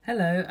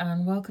Hello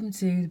and welcome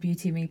to the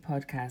Beauty Me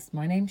podcast.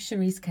 My name's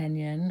Charisse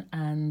Kenyon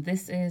and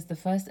this is the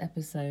first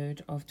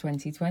episode of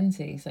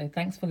 2020. So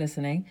thanks for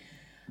listening.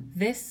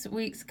 This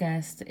week's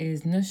guest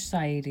is Nush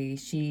Saidi.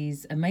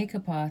 She's a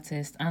makeup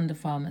artist and a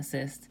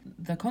pharmacist.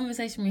 The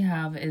conversation we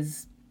have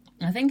is,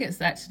 I think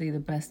it's actually the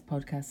best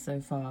podcast so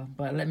far,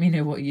 but let me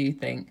know what you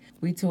think.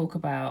 We talk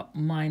about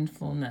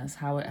mindfulness,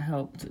 how it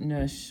helped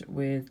Nush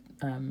with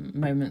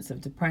moments of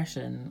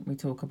depression. We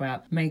talk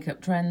about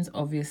makeup trends,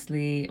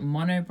 obviously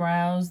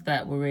monobrows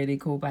that were really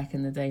cool back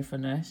in the day for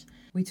Nush.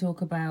 We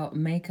talk about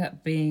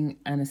makeup being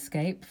an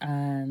escape,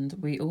 and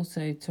we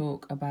also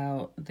talk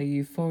about the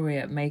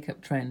euphoria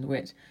makeup trend,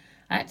 which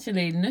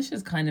actually Nush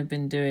has kind of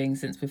been doing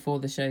since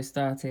before the show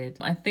started.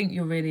 I think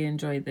you'll really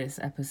enjoy this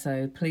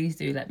episode. Please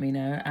do let me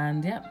know.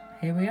 And yeah,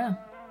 here we are.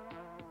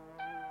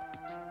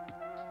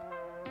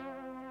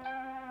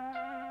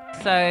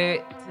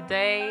 So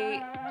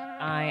today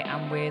I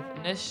am with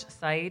Nush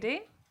Saidi.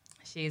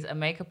 She's a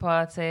makeup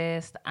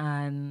artist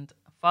and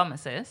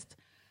pharmacist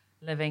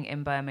living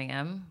in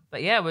Birmingham.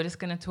 But yeah, we're just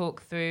going to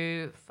talk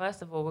through,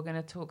 first of all, we're going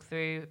to talk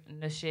through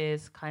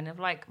Nush's kind of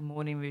like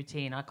morning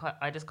routine.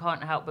 I just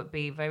can't help but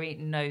be very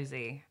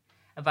nosy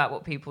about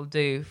what people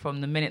do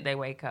from the minute they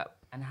wake up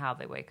and how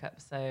they wake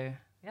up. So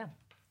yeah.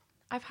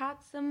 I've had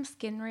some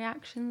skin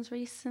reactions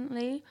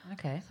recently.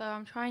 Okay. So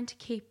I'm trying to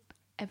keep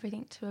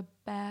everything to a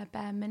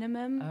bare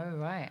minimum. Oh,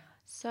 right.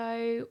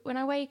 So when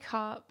I wake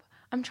up,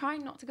 I'm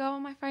trying not to go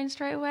on my phone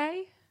straight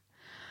away.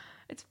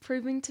 It's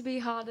proving to be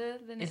harder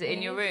than it is. Is it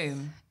in your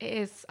room? It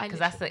is. Because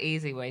that's the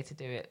easy way to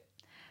do it.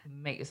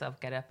 Make yourself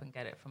get up and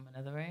get it from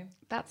another room.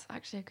 That's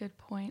actually a good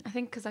point. I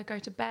think because I go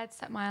to bed,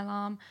 set my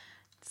alarm,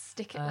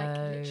 stick it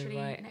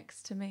literally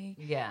next to me.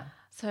 Yeah.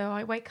 So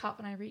I wake up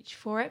and I reach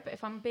for it. But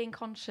if I'm being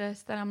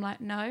conscious, then I'm like,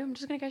 no, I'm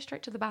just going to go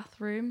straight to the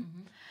bathroom.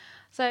 Mm-hmm.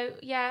 So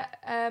yeah,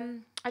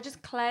 I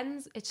just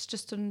cleanse. It's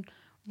just a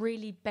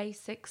really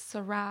basic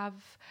CeraVe.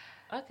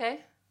 Okay.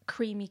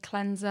 Creamy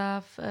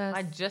cleanser first.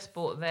 I just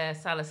bought their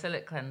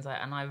salicylic cleanser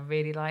and I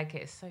really like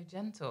it. It's so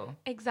gentle.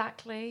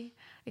 Exactly.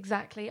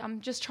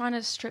 I'm just trying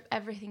to strip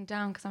everything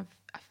down because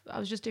I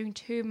was just doing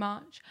too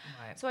much.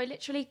 Right. So I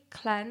literally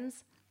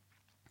cleanse.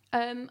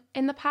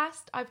 In the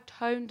past, I've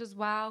toned as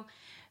well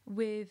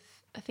with,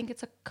 I think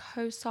it's a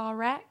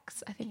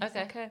CosRX. I think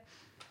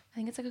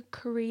it's like a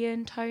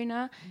Korean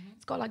toner. Mm-hmm.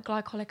 It's got like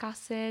glycolic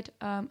acid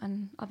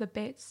and other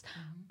bits.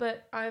 Mm-hmm.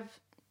 But I've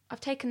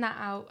taken that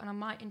out and I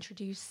might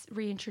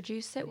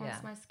reintroduce it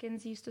once my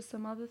skin's used to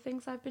some other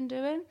things I've been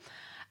doing.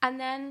 And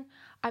then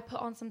I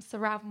put on some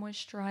CeraVe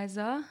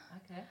moisturizer.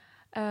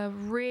 Okay.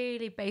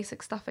 Really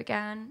basic stuff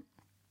again.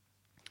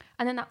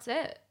 And then that's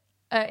it.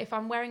 If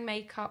I'm wearing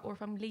makeup or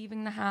if I'm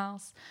leaving the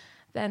house,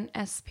 then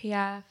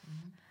SPF.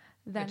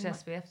 Mm-hmm. Which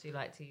SPF do you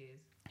like to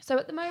use? So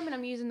at the moment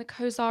I'm using the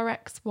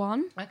CosRX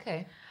one.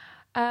 Okay.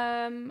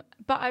 But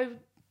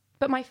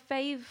my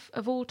fave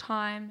of all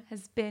time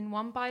has been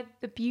one by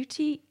the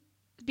Beauty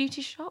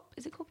Shop.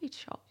 Is it called Beauty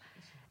Shop?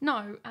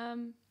 No.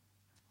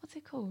 What's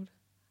it called?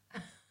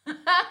 So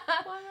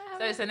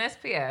it's an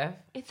SPF.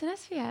 It's an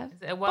SPF.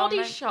 Is it a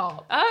Body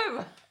Shop.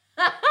 Oh.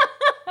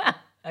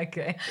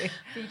 Okay.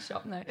 Beauty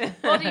Shop, no.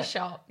 Body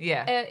Shop.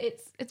 Yeah.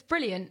 It's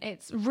brilliant.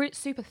 It's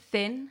super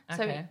thin,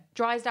 so it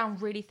dries down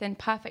really thin,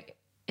 perfect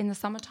in the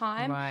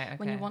summertime, right, okay.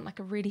 when you want like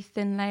a really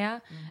thin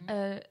layer.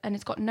 Mm-hmm. And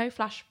it's got no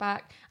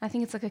flashback. I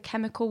think it's like a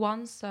chemical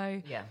one,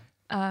 so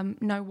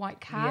no white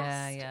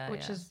cast,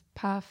 which is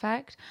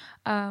perfect.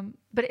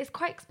 But it's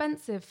quite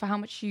expensive for how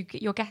much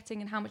you're getting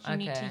and how much you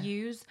need to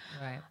use.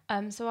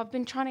 Right. So I've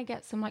been trying to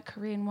get some like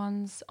Korean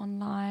ones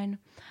online.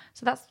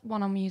 So that's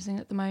one I'm using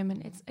at the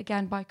moment. It's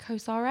again by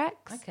CosRX.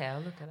 Okay,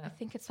 I'll look it up. I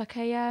think it's like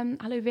a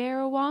aloe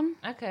vera one.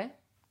 Okay.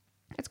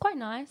 It's quite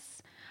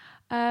nice.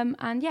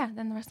 And yeah,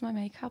 then the rest of my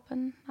makeup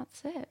and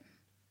that's it.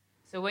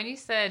 So when you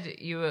said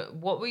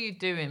what were you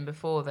doing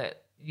before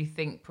that you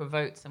think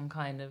provoked some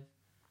kind of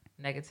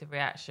negative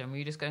reaction? Were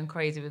you just going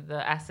crazy with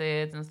the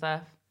acids and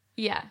stuff?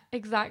 Yeah,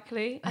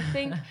 exactly. I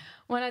think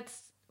when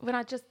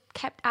I just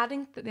kept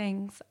adding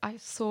things, I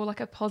saw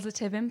like a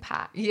positive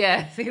impact.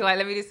 Yeah, so you're like,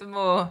 let me do some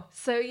more.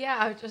 So yeah,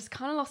 I just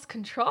kind of lost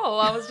control.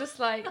 I was just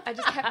like, I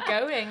just kept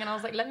going and I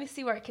was like, let me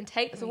see where it can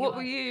take me. So what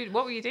were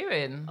you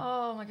doing?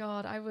 Oh my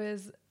God,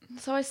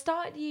 So I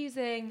started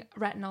using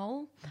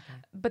retinol,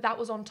 but that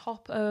was on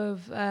top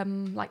of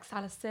like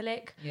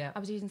salicylic. Yeah. I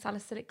was using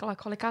salicylic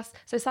glycolic acid.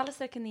 So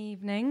salicylic in the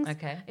evenings.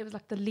 Okay. It was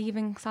like the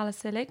leaving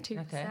salicylic,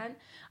 2%. Okay.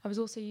 I was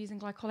also using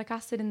glycolic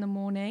acid in the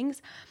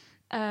mornings.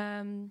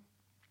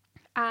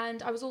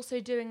 And I was also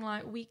doing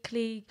like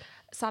weekly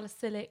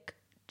salicylic,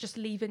 just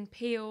leave-in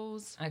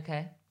peels.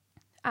 Okay.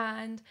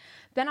 And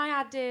then I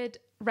added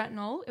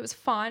retinol. It was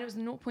fine. It was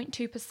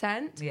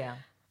 0.2%. Yeah.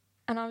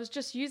 And I was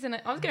just using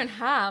it. I was going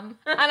ham.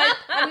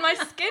 And my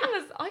skin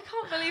I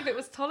can't believe it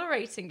was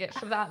tolerating it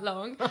for that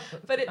long.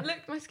 But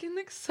my skin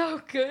looks so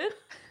good.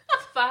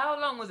 For how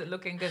long was it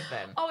looking good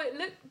then? Oh, it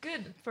looked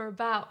good for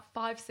about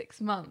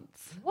 5-6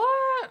 months.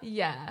 What?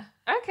 Yeah.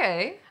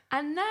 Okay.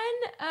 And then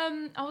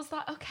I was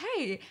like,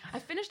 okay, I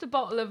finished a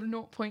bottle of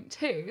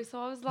 0.2. So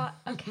I was like,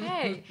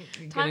 okay,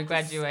 time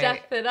to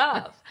step it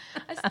up.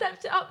 I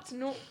stepped it up to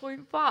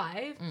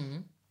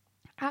 0.5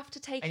 after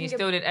taking And you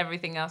still did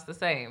everything else the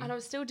same? And I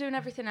was still doing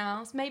everything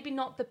else, maybe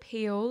not the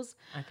peels.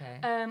 Okay.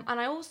 And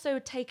I also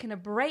had taken a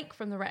break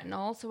from the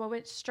retinol. So I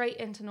went straight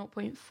into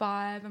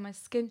 0.5 and my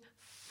skin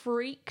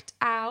freaked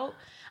out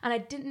and I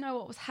didn't know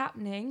what was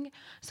happening,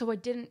 so I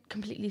didn't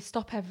completely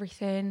stop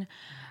everything,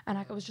 and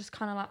I was just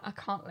kind of like, I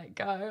can't let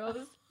go.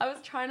 I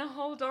was trying to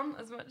hold on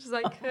as much as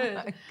I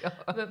could,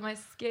 but my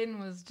skin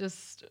was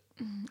just,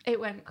 it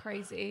went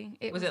crazy.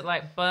 Was it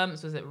like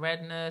bumps? Was it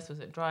redness?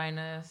 Was it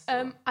dryness?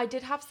 I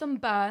did have some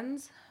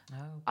burns.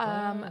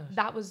 Oh,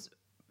 that was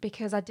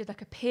because I did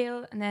like a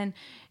peel and then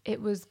it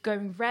was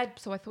going red,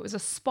 so I thought it was a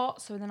spot,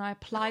 so then I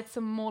applied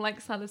some more like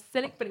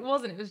salicylic, but it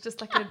wasn't, it was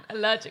just like an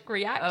allergic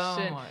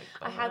reaction. Oh my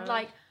God. I had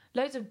like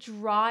loads of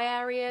dry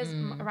areas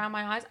around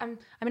my eyes.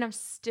 I'm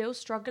still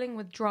struggling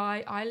with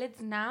dry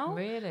eyelids now.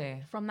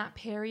 Really? From that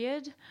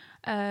period.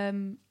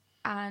 And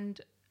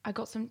I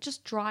got some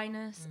just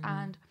dryness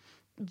and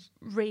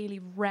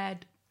really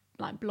red,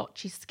 like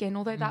blotchy skin,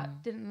 although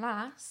that didn't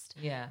last.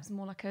 Yeah. It was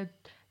more like a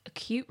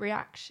acute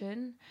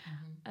reaction.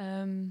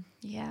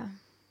 Yeah.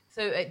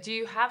 So do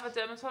you have a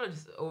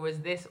dermatologist, or is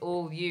this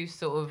all you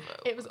sort of...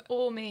 It was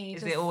all me.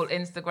 Is it all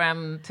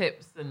Instagram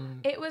tips?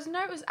 And It was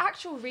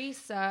actual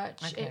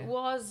research. Okay. It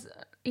was,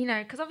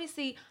 because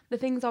obviously the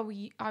things I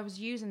was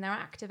using, they're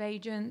active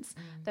agents.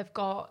 They've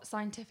got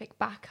scientific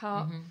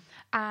backup.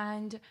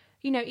 And,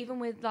 even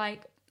with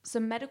like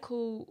some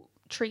medical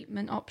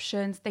treatment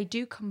options, they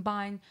do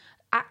combine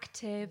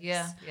actives.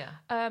 Yeah.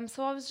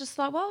 So I was just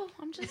like, well,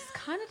 I'm just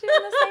kind of doing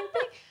the same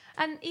thing.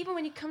 And even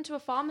when you come to a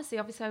pharmacy,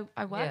 obviously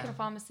I work in a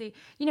pharmacy,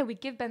 we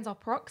give benzoyl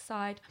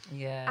peroxide.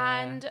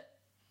 Yeah. And,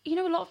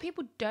 a lot of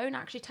people don't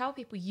actually tell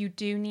people you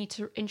do need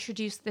to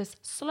introduce this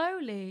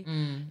slowly.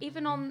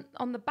 Even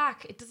on the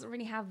back, it doesn't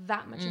really have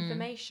that much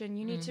information.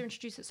 You need to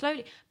introduce it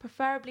slowly,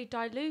 preferably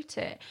dilute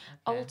it,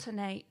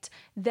 alternate,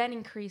 then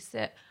increase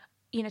it.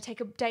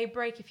 Take a day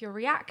break if you're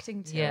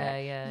reacting to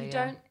it. You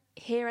don't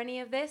hear any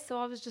of this, so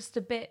I was just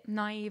a bit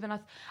naive, and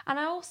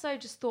I also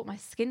just thought my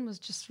skin was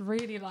just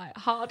really like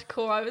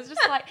hardcore. I was just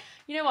like,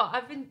 you know what,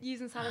 I've been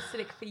using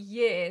salicylic for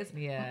years,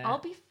 I'll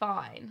be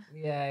fine.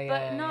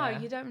 But no,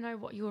 you don't know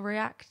what you'll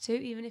react to.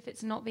 Even if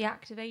it's not the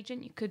active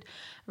agent, you could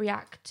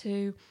react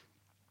to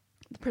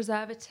the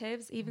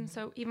preservatives. Even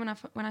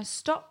when I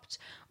stopped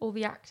all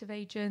the active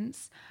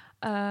agents,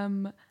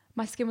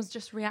 my skin was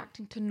just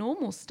reacting to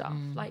normal stuff,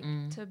 like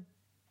to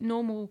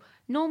normal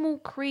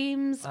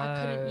creams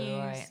I couldn't use.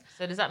 Right.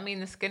 So does that mean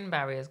the skin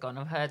barrier's gone?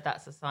 I've heard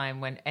that's a sign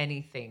when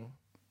anything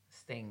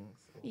stings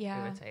or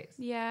irritates.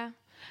 Yeah.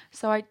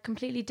 So I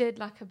completely did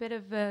like a bit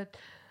of a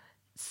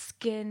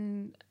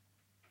skin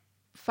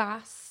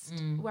fast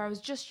where I was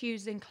just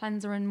using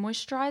cleanser and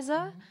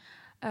moisturizer.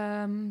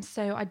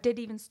 So I did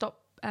even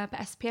stop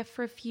SPF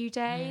for a few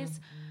days.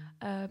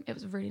 It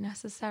was really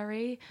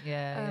necessary.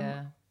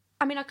 Yeah.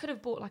 I mean, I could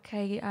have bought like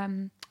a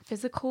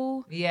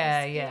physical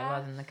SPF,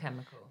 rather than the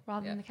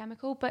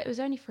chemical. But it was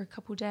only for a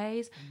couple of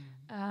days.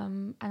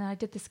 And I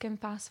did the skin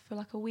fast for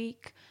like a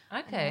week.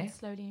 Okay. And then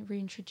slowly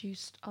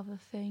reintroduced other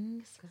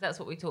things. Because that's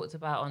what we talked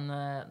about on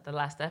the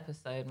last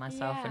episode,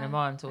 myself and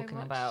Iman talking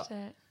about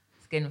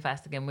skin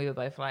fast again. We were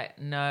both like,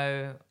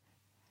 no,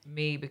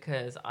 me,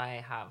 because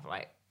I have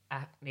like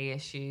acne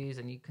issues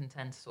and you can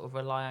tend to sort of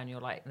rely on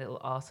your like little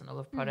arsenal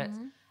of products.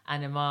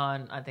 And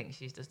Iman, I think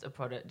she's just a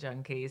product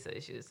junkie, so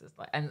she was just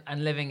like, and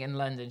living in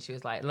London, she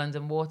was like,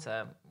 London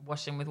water,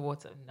 washing with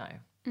water, no.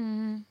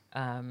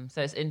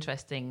 So it's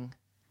interesting.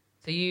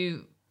 So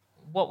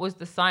what was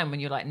the sign when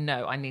you're like,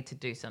 no, I need to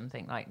do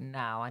something, like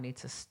now I need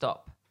to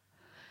stop?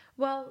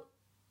 Well,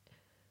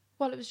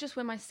 it was just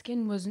when my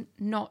skin was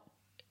not,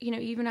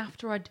 even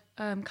after I'd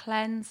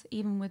cleanse,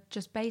 even with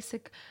just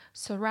basic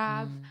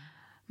CeraVe,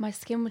 my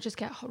skin would just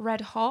get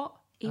red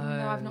hot, even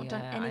though I've not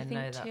done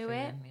anything to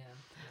it.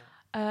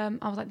 I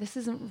was like, this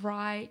isn't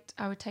right.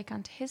 I would take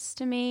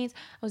antihistamines.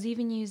 I was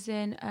even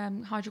using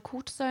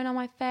hydrocortisone on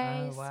my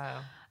face. Oh,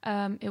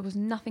 wow. It was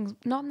nothing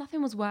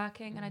was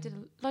working. And I did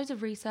loads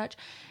of research.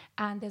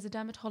 And there's a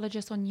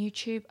dermatologist on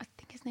YouTube. I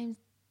think his name's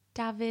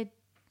David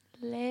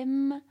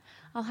Lim.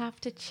 I'll have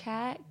to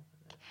check.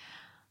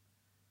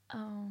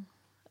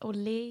 Or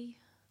Lee.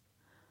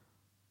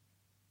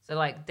 So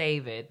like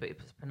David, but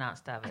it's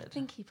pronounced David. I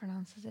think he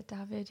pronounces it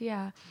David,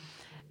 yeah.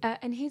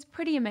 And he's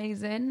pretty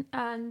amazing.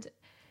 And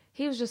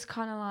he was just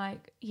kind of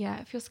like,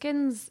 yeah, if your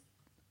skin's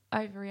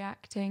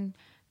overreacting,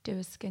 do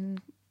a skin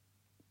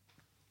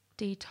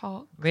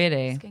detox.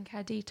 Really?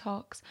 Skincare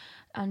detox.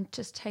 And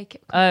just take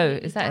it. Oh,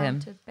 is that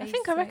him? I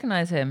think I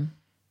recognise him.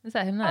 Is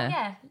that him there? Oh,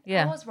 yeah.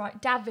 Yeah. I was right.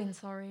 Davin,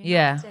 sorry.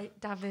 Yeah.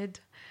 David.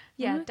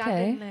 Yeah,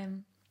 okay. Davin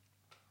Lim.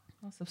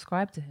 I'll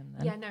subscribe to him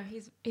then. Yeah, no,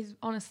 he's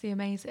honestly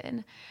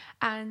amazing.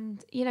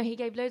 And, he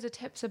gave loads of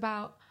tips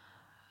about,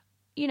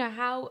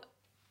 how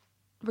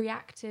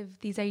reactive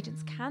these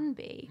agents can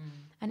be.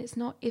 And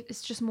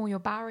it's just more your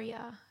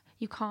barrier.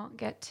 You can't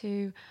get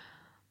too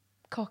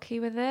cocky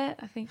with it.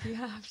 I think you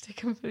have to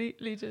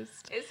completely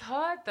just... It's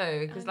hard though,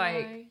 because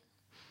like,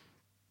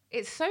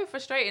 it's so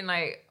frustrating.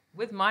 Like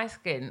with my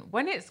skin,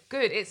 when it's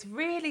good, it's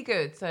really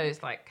good. So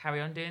it's like, carry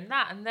on doing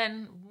that. And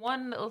then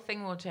one little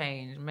thing will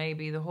change.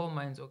 Maybe the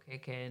hormones will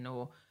kick in,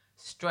 or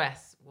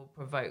stress will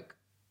provoke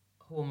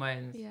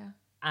hormones. Yeah.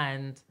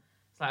 And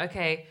it's like,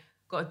 okay,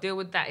 got to deal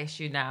with that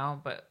issue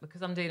now. But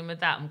because I'm dealing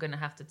with that, I'm going to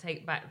have to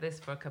take back this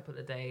for a couple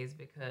of days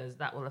because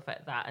that will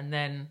affect that. And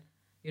then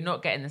you're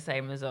not getting the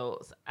same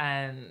results.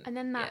 And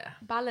then that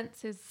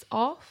balance is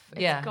off.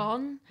 It's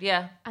gone.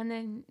 Yeah. And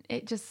then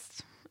it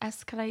just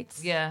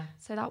escalates. Yeah.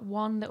 So that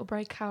one little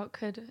breakout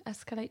could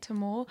escalate to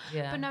more.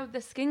 Yeah. But no,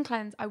 the skin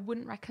cleanse I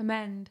wouldn't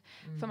recommend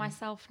for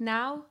myself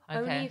now. Okay.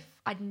 Only if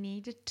I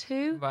needed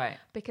to. Right.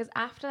 Because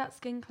after that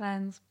skin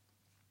cleanse,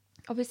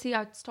 obviously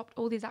I'd stopped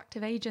all these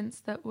active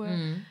agents that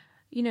were,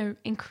 you know,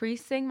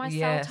 increasing my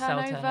cell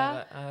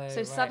turnover.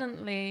 So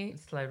suddenly it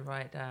slowed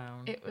right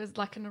down. It was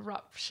like an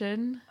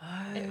eruption.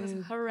 It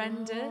was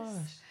horrendous.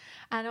 Gosh.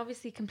 And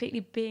obviously completely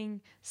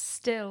being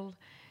still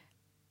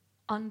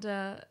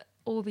under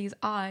all these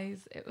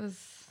eyes, it was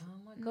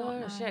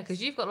Yeah,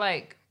 because you've got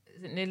like,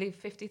 is it nearly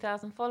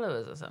 50,000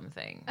 followers or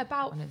something?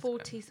 About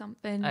 40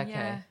 something.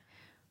 Okay.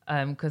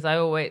 Yeah. Because I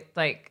always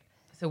like,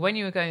 so when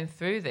you were going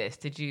through this,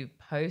 did you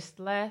post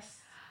less?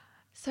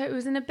 So it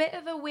was in a bit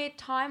of a weird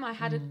time. I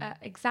had an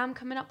exam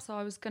coming up, so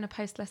I was going to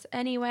post less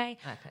anyway.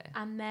 Okay.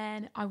 And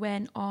then I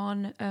went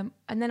on,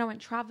 and then I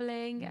went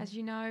traveling, as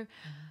you know.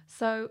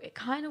 So it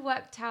kind of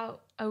worked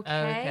out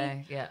okay.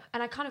 Okay, yeah.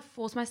 And I kind of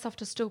forced myself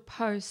to still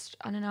post.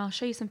 And then I'll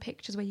show you some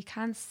pictures where you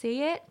can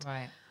see it.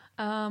 Right.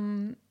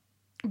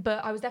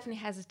 But I was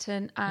definitely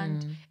hesitant,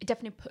 and it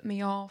definitely put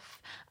me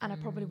off. And I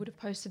probably would have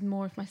posted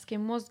more if my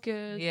skin was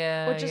good.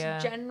 Yeah. Or just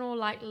general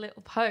like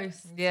little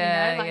posts.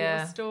 Yeah, you know, like yeah.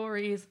 little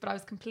stories. But I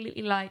was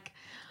completely like,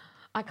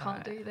 I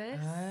can't do this.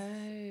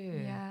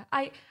 Oh. Yeah.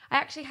 I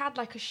actually had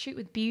like a shoot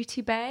with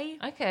Beauty Bay.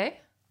 Okay.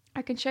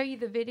 I can show you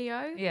the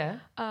video. Yeah.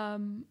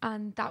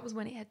 And that was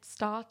when it had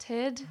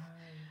started.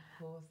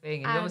 Poor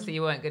thing. And obviously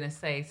you weren't going to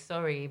say,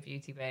 sorry,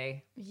 Beauty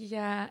Bay.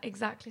 Yeah,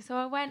 exactly. So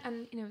I went,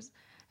 and you know, it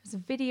was a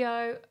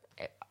video.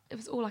 It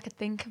was all I could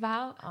think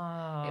about. Oh.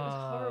 It was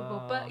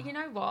horrible. But you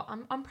know what?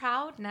 I'm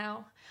proud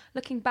now.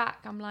 Looking back,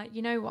 I'm like,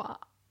 you know what?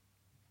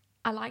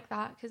 I like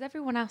that, because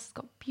everyone else has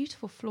got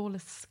beautiful,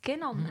 flawless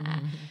skin on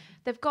there.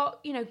 They've got,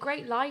 you know,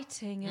 great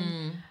lighting,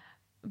 and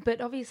but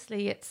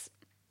obviously it's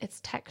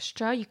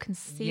texture. You can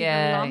see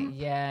the lump.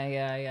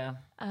 Yeah.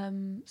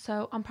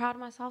 So I'm proud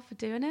of myself for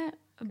doing it.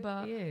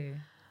 But you.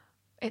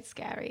 it's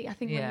scary. I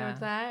think when you're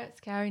there, it's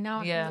scary.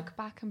 Now I can look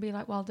back and be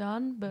like, well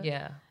done. But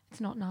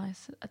it's not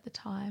nice at the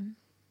time.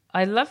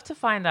 I love to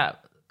find out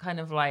kind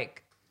of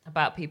like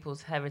about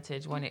people's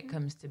heritage when it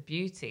comes to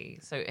beauty.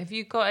 So have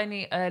you got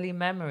any early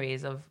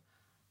memories of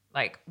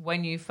like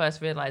when you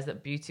first realized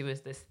that beauty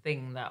was this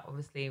thing that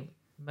obviously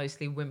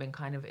mostly women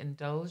kind of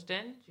indulged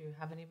in? Do you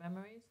have any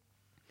memories?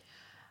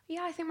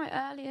 Yeah, I think my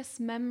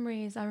earliest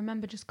memories, I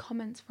remember just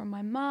comments from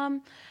my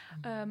mum.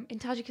 In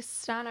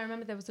Tajikistan, I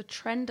remember there was a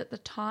trend at the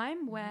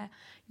time where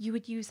you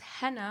would use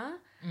henna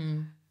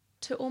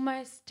to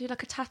almost do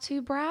like a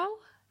tattoo brow.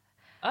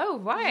 Oh,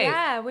 right.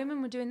 Yeah,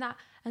 women were doing that.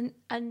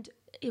 And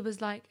it was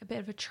like a bit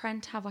of a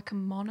trend to have like a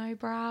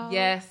monobrow.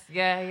 Yes,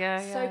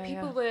 yeah. So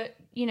people were,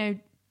 you know,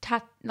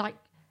 like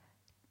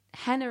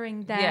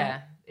hennaing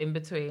their... in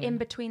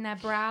between their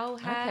brow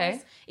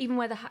hairs, even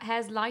where the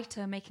hair's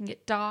lighter, making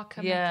it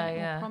darker, making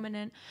it more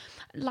prominent,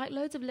 like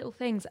loads of little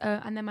things.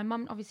 And then my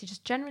mum obviously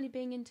just generally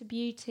being into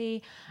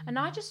beauty, and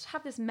I just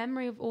have this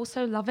memory of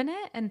also loving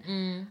it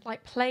and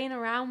like playing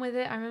around with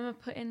it. I remember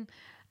putting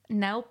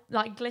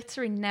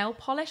glittering nail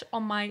polish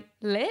on my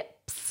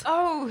lips.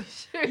 Oh,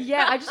 shoot.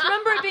 Yeah, I just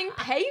remember it being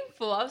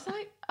painful. I was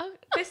like, oh,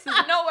 this is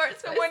not where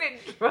it's so when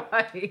it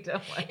dried,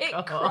 oh my it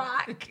God.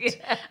 cracked,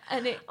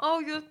 and it. Oh,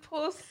 your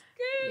poor skin.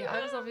 Yeah,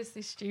 I was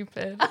obviously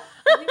stupid. I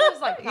think it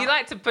was like that. You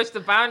like to push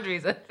the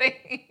boundaries, I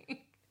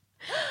think.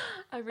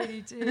 I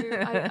really do.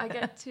 I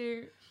get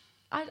to.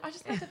 I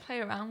just like to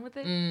play around with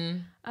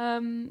it.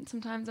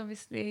 Sometimes,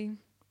 obviously,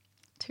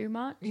 too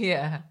much.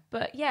 Yeah.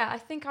 But yeah, I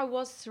think I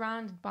was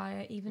surrounded by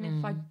it, even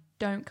if I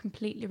don't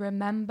completely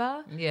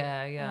remember.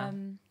 Yeah.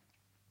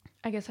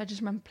 I guess I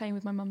just remember playing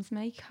with my mum's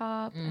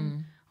makeup,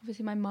 and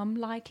obviously my mum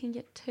liking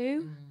it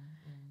too.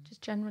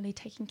 Just generally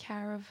taking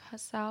care of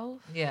herself.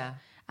 Yeah.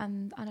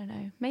 And I don't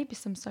know, maybe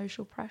some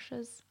social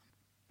pressures.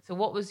 So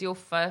what was your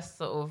first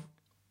sort of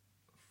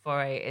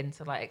foray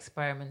into like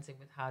experimenting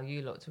with how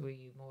you looked? Were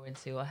you more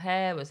into your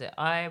hair? Was it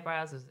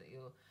eyebrows?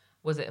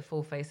 Was it a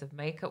full face of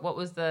makeup? What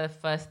was the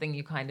first thing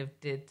you kind of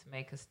did to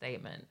make a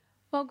statement?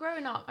 Well,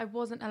 growing up, I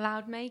wasn't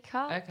allowed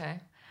makeup.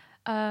 Okay.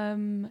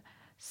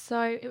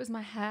 So it was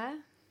my hair.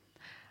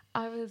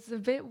 I was a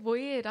bit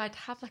weird. I'd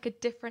have like a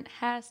different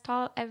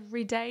hairstyle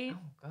every day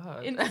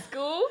in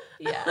school.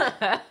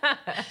 Yeah.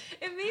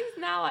 It means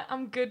now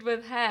I'm good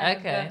with hair.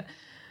 Okay.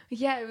 But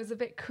yeah, it was a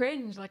bit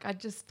cringe. Like I'd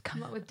just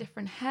come up with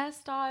different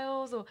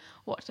hairstyles or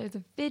watch loads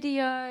of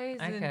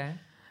videos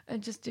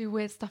and just do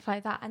weird stuff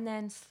like that. And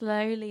then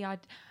slowly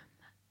I'd,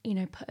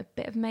 put a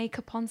bit of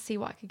makeup on, see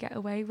what I could get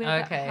away with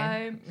at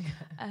home.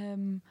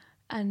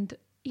 And,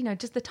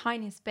 just the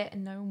tiniest bit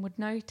and no one would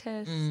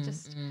notice.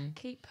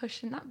 Keep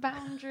pushing that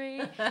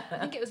boundary. I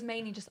think it was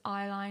mainly just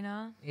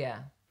eyeliner. Yeah.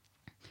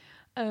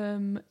 But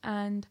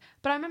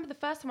I remember the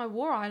first time I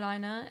wore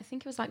eyeliner, I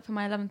think it was like for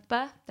my 11th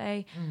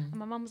birthday, and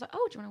my mum was like,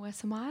 "Oh, do you want to wear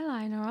some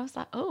eyeliner?" I was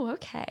like, "Oh,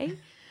 okay."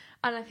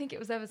 And I think it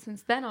was ever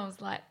since then I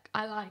was like,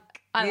 I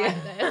like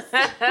this.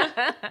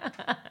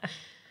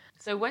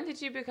 So when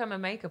did you become a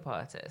makeup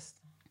artist?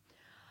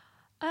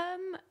 I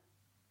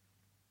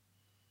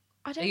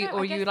don't know.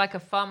 Or you like a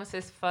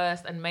pharmacist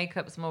first and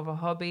makeup's more of a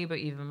hobby,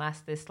 but you've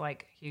amassed this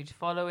like huge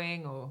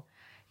following, or?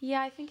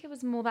 Yeah, I think it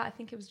was more that. I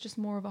think it was just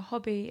more of a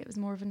hobby. It was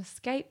more of an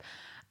escape.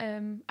 I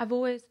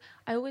always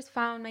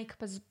found makeup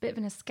as a bit of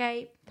an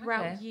escape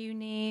throughout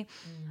uni,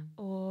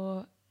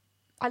 or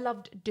I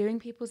loved doing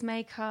people's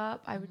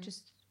makeup. I would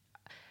just,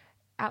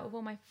 out of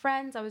all my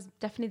friends, I was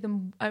definitely the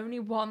only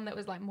one that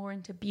was like more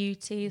into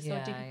beauty. So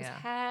I'd do people's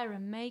hair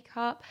and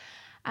makeup.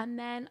 And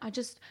then I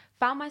just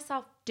found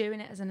myself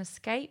doing it as an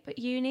escape at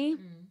uni.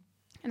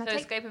 And so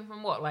escaping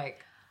from what?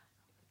 Like,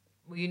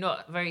 were you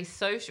not very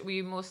social? Were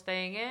you more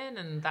staying in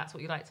and that's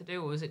what you like to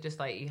do? Or was it just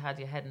like you had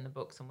your head in the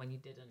books and when you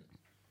didn't?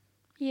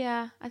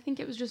 Yeah, I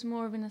think it was just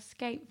more of an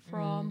escape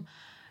from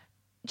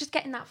just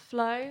getting that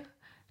flow,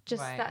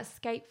 just that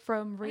escape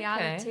from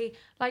reality. Okay.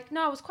 Like,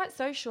 no, I was quite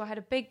social. I had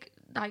a big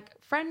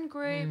friend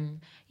group.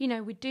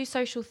 We'd do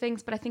social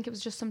things, but I think it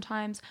was just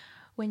sometimes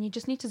when you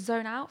just need to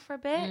zone out for a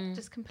bit,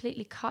 just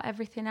completely cut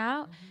everything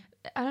out.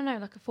 I don't know,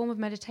 like a form of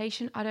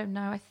meditation. I don't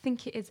know. I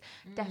think it is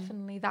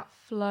definitely that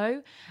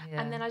flow.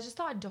 Yeah. And then I just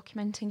started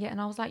documenting it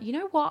and I was like, you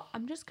know what?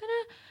 I'm just going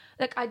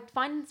to, I'd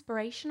find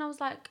inspiration. I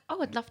was like,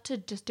 oh, I'd love to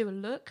just do a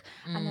look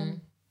and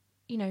then,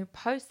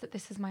 post that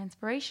this is my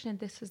inspiration and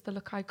this is the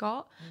look I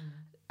got.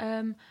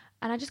 And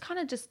I just kind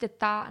of just did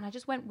that and I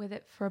just went with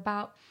it for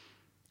about,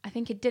 I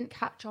think it didn't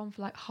catch on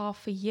for like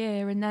half a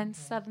year. And then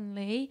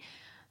suddenly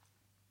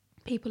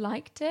people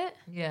liked it.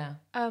 Yeah.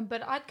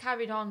 But I'd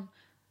carried on,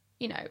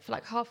 for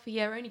like half a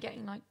year, only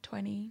getting like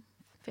 20,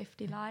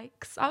 50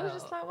 likes. I was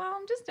just like, well,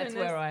 I'm just doing this.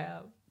 That's where I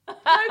am. No,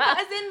 but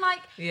as in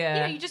like,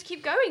 you just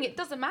keep going. It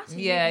doesn't matter.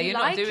 Yeah, you're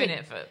like not doing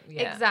it for...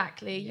 Yeah.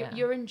 Exactly.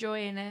 You're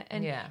enjoying it.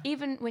 And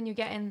even when you're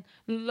getting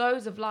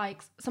loads of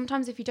likes,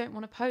 sometimes if you don't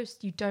want to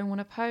post, you don't want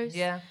to post.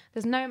 Yeah.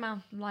 There's no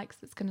amount of likes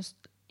that's going to,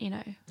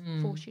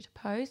 force you to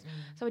post.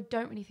 So I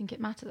don't really think it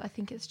matters. I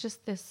think it's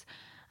just this...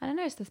 I don't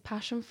know, it's this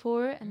passion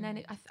for it. And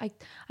then I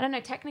don't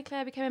know, technically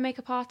I became a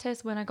makeup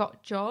artist when I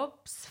got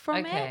jobs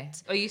from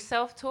it. Are you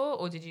self-taught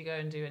or did you go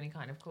and do any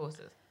kind of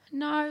courses?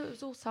 No, it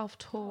was all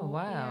self-taught. Oh,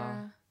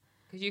 wow.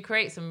 Because you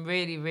create some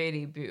really,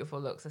 really beautiful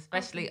looks,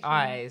 especially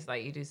eyes.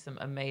 Like you do some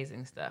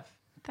amazing stuff.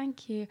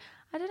 Thank you.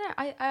 I don't know,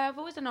 I've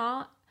always done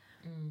art.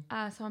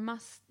 So I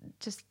must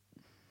just,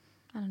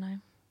 I don't know,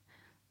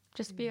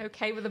 just be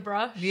okay with a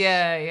brush.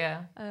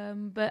 Yeah.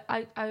 But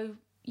I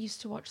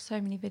used to watch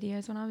so many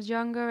videos when I was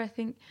younger. I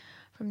think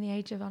from the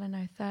age of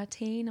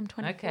 13. I'm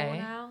 24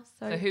 now.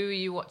 So who were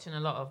you watching a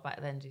lot of back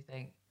then, do you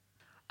think?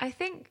 I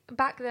think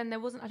back then there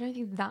wasn't, I don't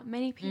think that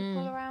many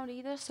people around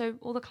either. So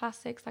all the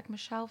classics like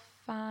Michelle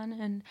Phan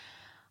and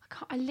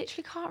I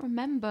literally can't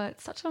remember.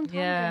 It's such a long time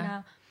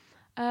ago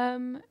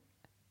now.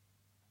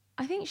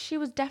 I think she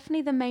was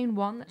definitely the main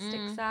one that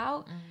sticks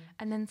out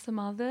and then some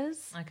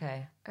others.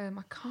 Okay. I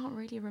can't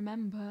really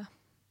remember.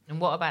 And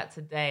what about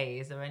today?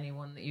 Is there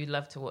anyone that you'd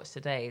love to watch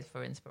today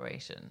for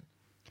inspiration?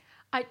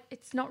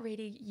 It's not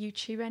really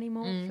YouTube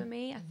anymore for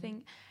me. I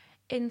think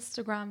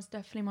Instagram's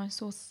definitely my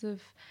source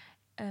of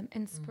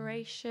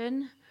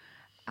inspiration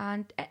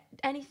and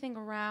anything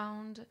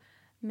around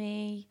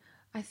me.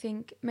 I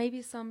think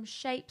maybe some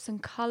shapes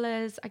and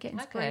colours. I get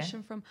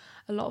inspiration from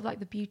a lot of like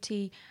the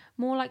beauty,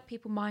 more like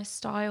people my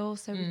style.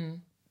 So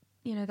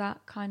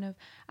that kind of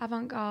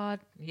avant-garde,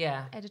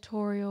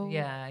 editorial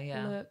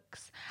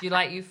looks. Do you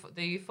like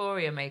the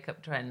Euphoria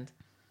makeup trend?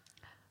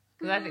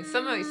 Because I think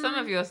some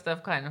of your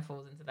stuff kind of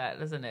falls into that,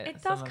 doesn't it?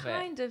 It does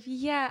kind of,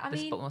 yeah. I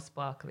mean, the more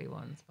sparkly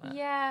ones. But.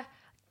 Yeah,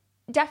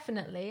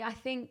 definitely. I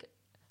think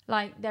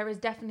like there is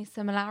definitely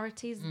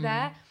similarities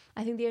there.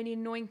 I think the only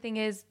annoying thing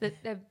is that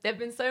there've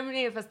been so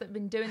many of us that have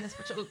been doing this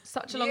for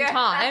such a long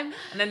time,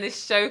 and then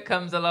this show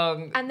comes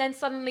along, and then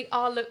suddenly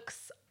our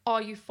looks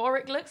are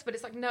euphoric looks, but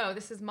it's like, no,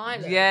 this is my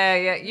look.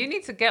 Yeah. You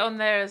need to get on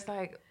there as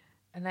like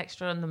an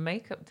extra on the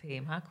makeup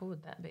team. How cool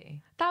would that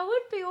be? That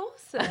would be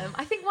awesome.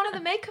 I think one of the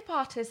makeup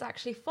artists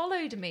actually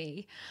followed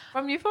me.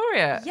 From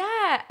Euphoria?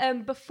 Yeah,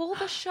 before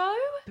the show.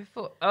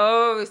 So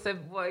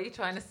what are you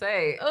trying to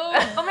say?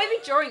 Oh, or maybe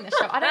during the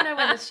show. I don't know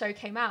when this show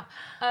came out.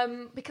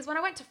 Because when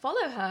I went to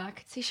follow her, I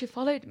could see she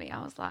followed me.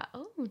 I was like,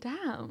 oh,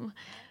 damn.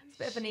 It's a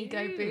bit of an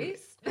ego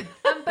boost.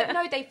 But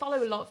no, they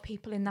follow a lot of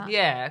people in that.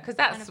 Yeah, because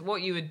that's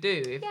what you would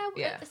do.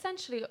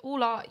 Essentially,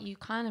 all art, you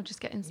kind of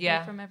just get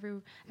inspired from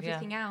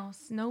everything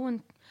else. No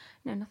one,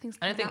 nothing's.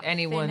 I don't think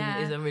anyone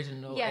is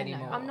original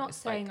anymore. No, I'm not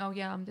saying,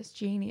 I'm this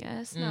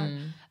genius. No,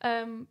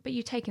 but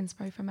you take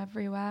inspo from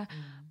everywhere.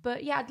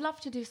 But yeah, I'd love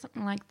to do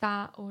something like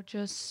that, or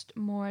just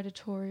more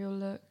editorial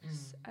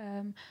looks.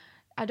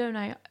 I don't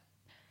know.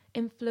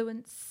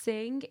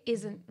 Influencing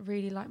isn't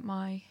really like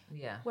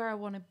where I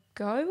want to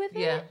go with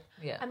it.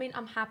 Yeah. I mean,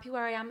 I'm happy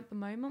where I am at the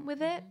moment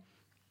with it,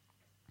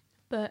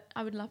 but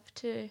I would love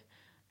to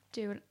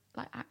do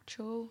like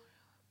actual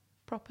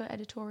proper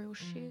editorial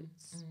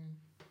shoots.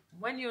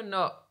 When you're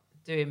not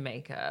doing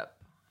makeup,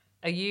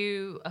 are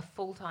you a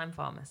full-time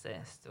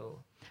pharmacist or?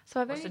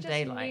 So I've only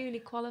just newly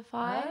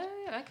qualified.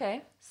 Oh,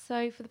 okay.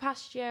 So for the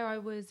past year, I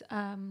was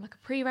like a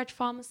pre-reg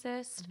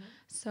pharmacist.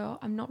 So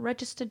I'm not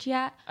registered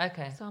yet.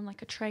 Okay. So I'm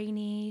like a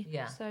trainee.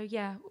 Yeah. So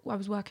yeah, I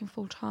was working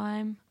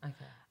full-time. Okay.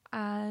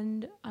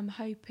 And I'm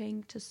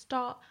hoping to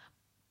start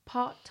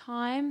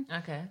part-time.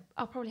 Okay.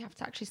 I'll probably have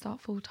to actually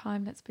start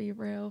full-time, let's be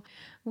real.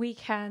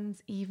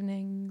 Weekends,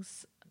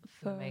 evenings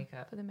for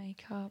the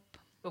makeup.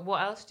 But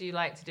what else do you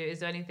like to do? Is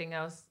there anything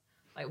else?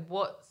 Like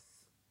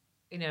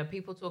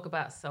people talk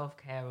about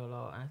self-care a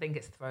lot, and I think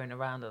it's thrown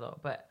around a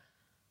lot. But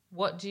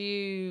what do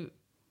you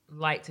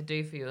like to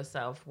do for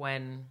yourself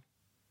when,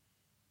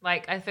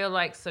 like, I feel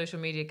like social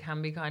media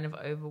can be kind of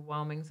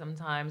overwhelming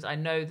sometimes. I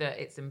know that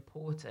it's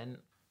important,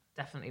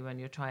 definitely when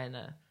you're trying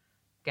to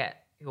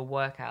get your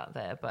work out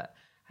there. But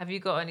have you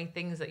got any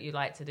things that you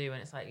like to do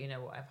when it's like, you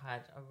know what, I've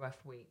had a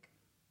rough week.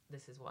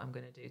 This is what I'm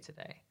going to do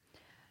today.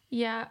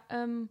 Yeah.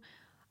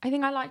 I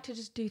think I like to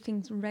just do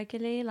things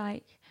regularly,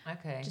 like.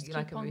 Okay, you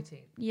like a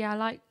routine. Yeah, I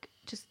like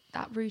just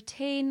that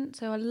routine.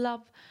 So I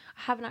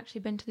haven't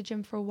actually been to the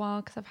gym for a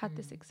while because I've had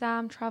this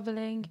exam,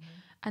 traveling,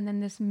 and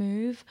then this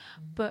move.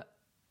 But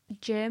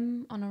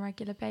gym on a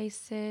regular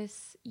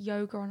basis,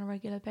 yoga on a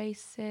regular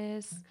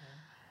basis,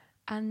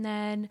 and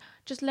then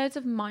just loads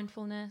of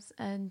mindfulness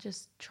and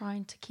just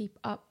trying to keep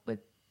up with,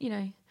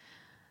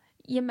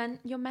 your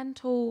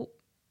mental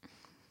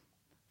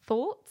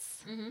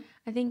thoughts.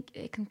 I think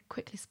it can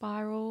quickly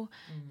spiral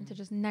into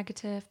just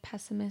negative,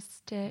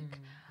 pessimistic,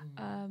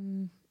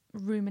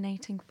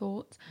 ruminating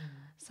thoughts.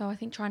 So I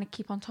think trying to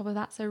keep on top of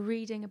that. So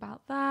reading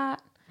about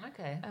that.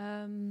 Okay.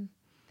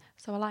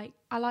 So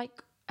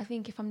I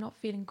think if I'm not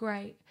feeling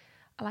great,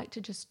 I like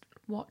to just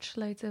watch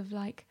loads of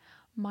like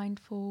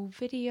mindful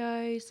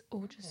videos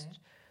or just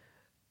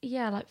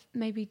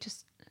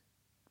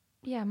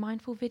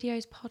mindful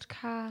videos,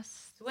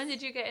 podcasts. So when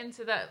did you get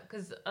into that?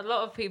 Because a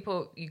lot of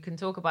people, you can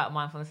talk about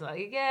mindfulness,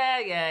 like,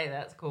 yeah,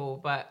 that's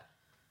cool. But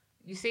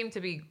you seem to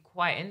be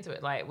quite into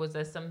it. Like, was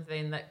there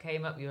something that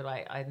came up? You were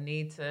like, I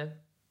need to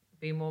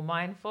be more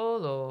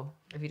mindful, or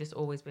have you just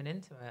always been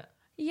into it?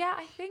 Yeah,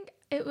 I think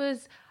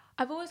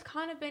I've always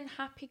kind of been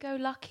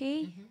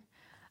happy-go-lucky.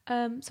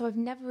 So I've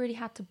never really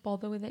had to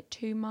bother with it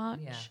too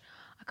much. Yeah.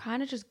 I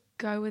kind of just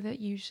go with it.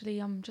 Usually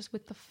I'm just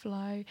with the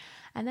flow,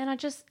 and then I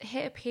just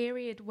hit a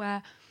period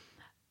where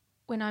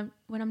when I'm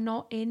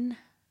not in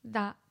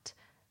that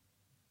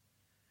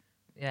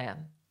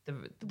the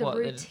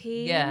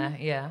routine.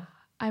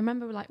 I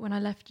remember like when I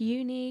left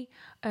uni,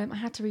 I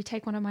had to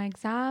retake one of my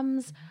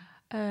exams.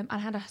 I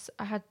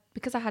had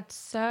because I had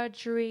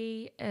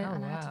surgery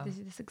and I had to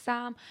do this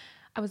exam.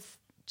 I was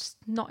just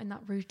not in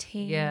that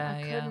routine.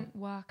 I couldn't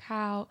work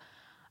out.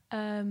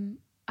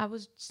 I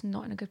was just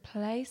not in a good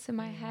place in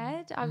my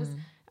head. I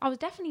was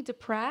definitely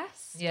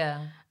depressed.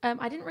 Yeah.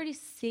 I didn't really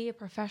see a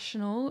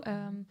professional.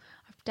 I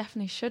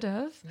definitely should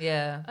have.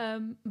 Yeah.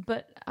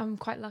 But I'm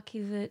quite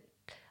lucky that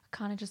I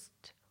kind of just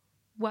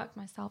worked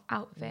myself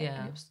out of it.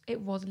 Yeah. And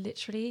it was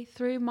literally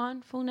through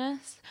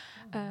mindfulness.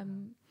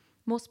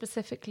 More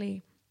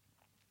specifically,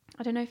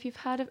 I don't know if you've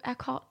heard of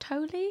Eckhart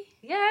Tolle.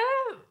 Yeah.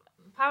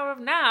 Power of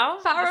Now.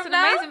 That's an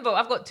amazing book.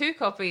 I've got 2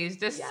 copies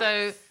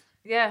so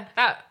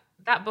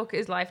that book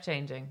is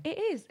life-changing. It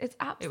is. It's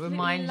absolutely It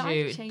reminds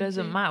life-changing. you, it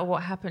doesn't matter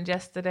what happened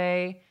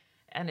yesterday,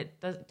 and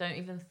don't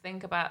even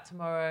think about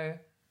tomorrow.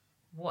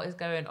 What is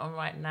going on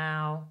right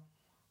now?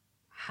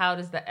 How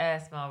does the air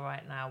smell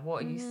right now?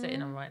 What are you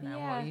sitting on right now?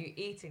 Yeah. What are you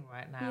eating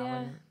right now? Yeah.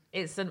 And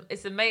it's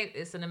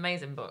an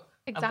amazing book.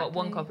 Exactly. I've got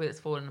 1 copy that's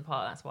fallen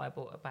apart. That's why I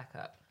bought it back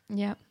up.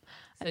 Yeah.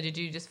 So did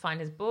you just find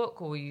his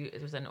book, or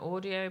it was an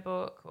audio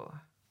book, or?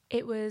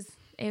 It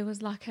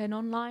was like an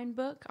online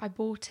book. I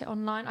bought it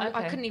online. Okay.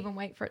 I couldn't even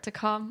wait for it to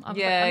come. I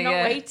was like, I'm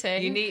not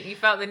waiting. You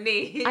felt the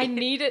need. I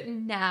need it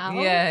now.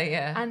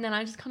 Yeah. And then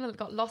I just kind of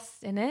got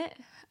lost in it.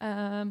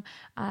 And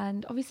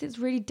obviously it's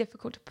really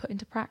difficult to put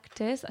into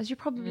practice. As you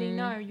probably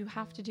know, you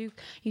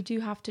do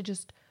have to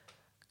just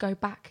go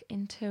back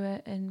into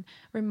it and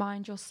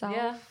remind yourself.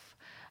 Yeah.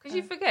 Because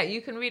you forget,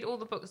 you can read all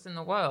the books in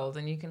the world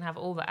and you can have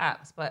all the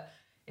apps, but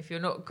if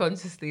you're not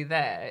consciously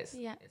there, it's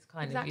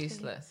kind of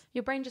useless.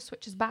 Your brain just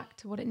switches back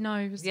to what it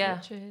knows,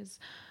 which is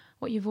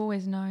what you've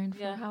always known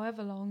for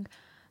however long.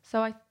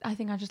 So I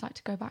think I just like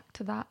to go back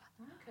to that.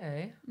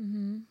 Okay.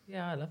 Mm-hmm.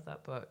 Yeah, I love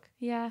that book.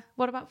 Yeah.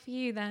 What about for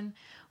you then?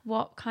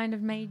 What kind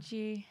of made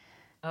you...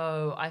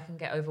 Oh, I can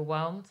get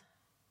overwhelmed.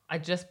 I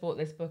just bought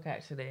this book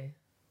actually.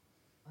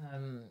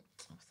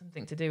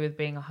 Something to do with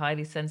being a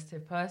highly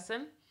sensitive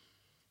person,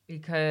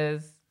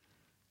 because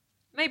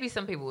maybe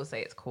some people will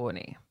say it's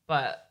corny,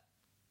 but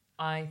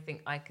I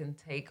think I can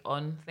take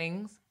on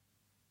things.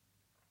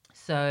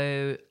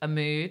 So a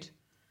mood,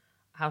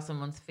 how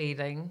someone's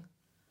feeling,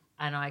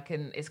 and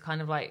it's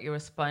kind of like you're a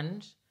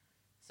sponge.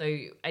 So,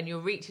 and you're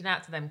reaching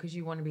out to them because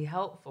you want to be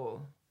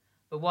helpful.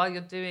 But while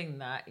you're doing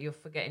that, you're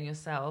forgetting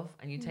yourself,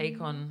 and you take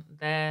on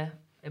their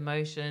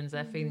emotions,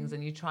 their feelings,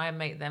 and you try and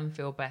make them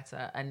feel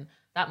better. And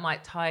that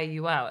might tire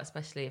you out,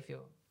 especially if you're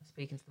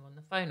speaking to them on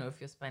the phone or if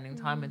you're spending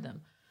time with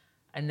them.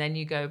 And then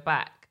you go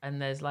back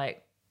and there's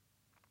like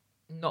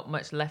not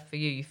much left for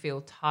you. You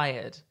feel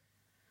tired.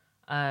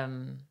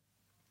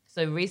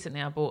 So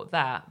recently I bought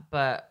that,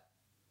 but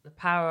the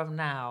Power of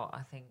Now,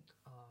 I think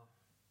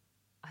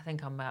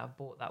I might have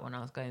bought that when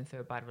I was going through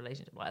a bad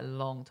relationship, like a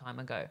long time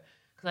ago.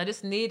 Because I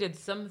just needed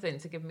something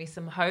to give me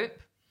some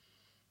hope.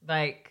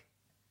 Like,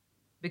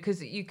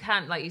 because you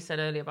can't, like you said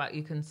earlier about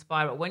you can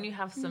spiral. When you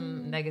have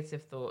some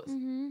negative thoughts,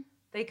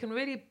 they can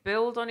really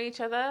build on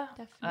each other.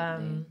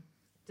 Definitely.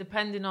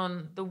 Depending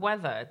on the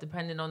weather,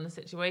 depending on the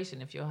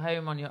situation. If you're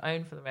home on your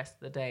own for the rest of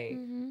the day,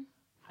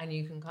 and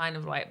you can kind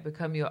of like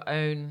become your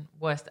own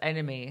worst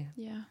enemy.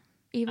 Yeah.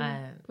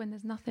 Even when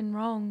there's nothing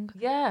wrong.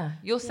 Yeah.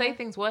 You'll say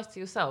things worse to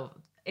yourself.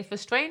 If a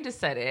stranger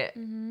said it,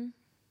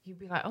 you'd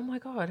be like, oh my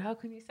God, how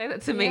can you say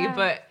that to me?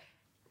 But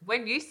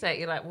when you say it,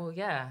 you're like, well,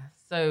 yeah.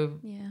 So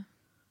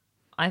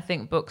I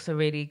think books are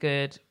really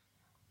good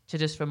to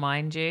just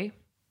remind you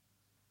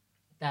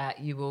that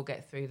you will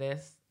get through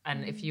this.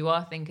 And if you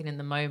are thinking in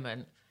the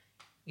moment,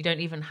 you don't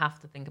even have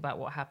to think about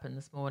what happened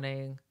this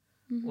morning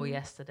or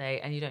yesterday.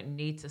 And you don't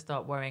need to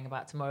start worrying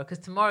about tomorrow, because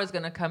tomorrow's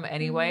going to come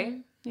anyway.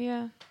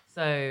 Yeah.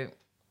 So,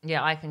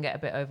 yeah, I can get a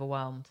bit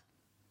overwhelmed.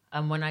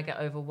 And when I get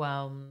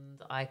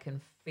overwhelmed, I can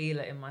feel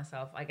it in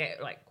myself. I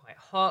get like quite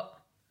hot.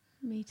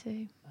 Me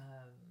too.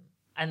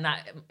 And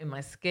that in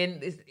my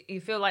skin, you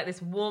feel like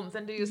this warmth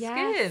under your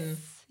skin.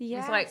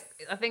 Yes. It's like,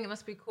 I think it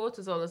must be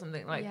cortisol or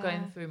something like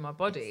going through my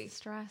body. It's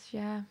stress,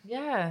 yeah.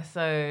 Yeah.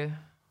 So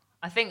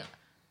I think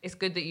it's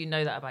good that you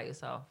know that about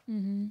yourself.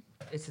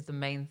 This is the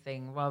main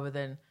thing, rather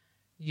than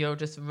you're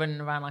just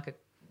running around like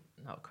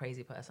not a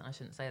crazy person, I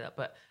shouldn't say that,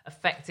 but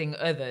affecting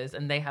others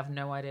and they have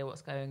no idea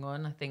what's going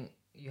on. I think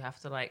you have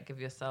to like give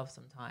yourself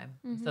some time.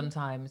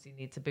 Sometimes you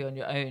need to be on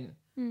your own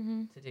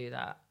to do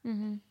that.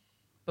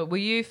 But were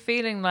you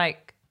feeling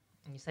like,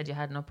 you said you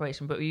had an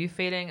operation, but were you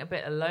feeling a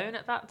bit alone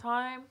at that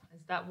time?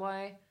 Is that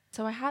why?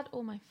 So I had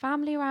all my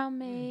family around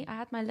me. I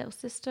had my little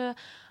sister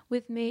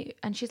with me,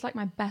 and she's like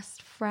my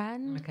best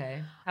friend.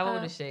 Okay. How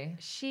old is she?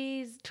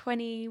 She's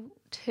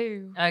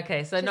 22.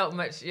 Okay, so not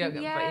much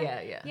younger, but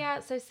yeah. Yeah,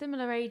 so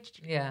similar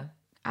age. Yeah.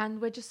 And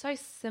we're just so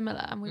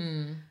similar.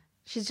 And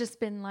she's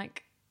just been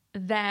like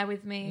there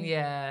with me.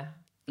 Yeah.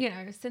 You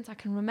know, since I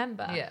can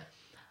remember. Yeah.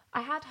 I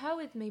had her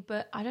with me,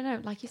 but I don't know,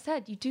 like you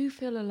said, you do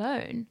feel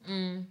alone.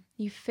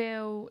 You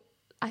feel,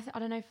 I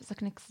don't know if it's like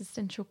an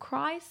existential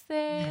crisis,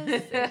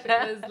 if it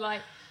was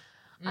like,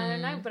 I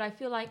don't know, but I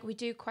feel like we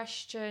do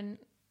question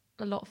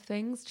a lot of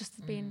things just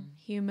as being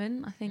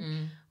human. I think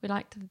we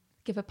like to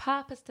give a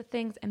purpose to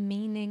things, a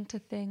meaning to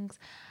things.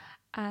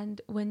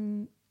 And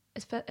when,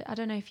 I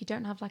don't know if you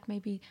don't have like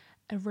maybe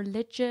a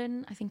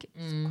religion, I think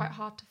it's quite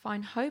hard to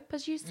find hope,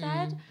 as you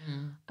said.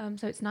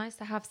 So it's nice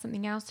to have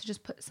something else to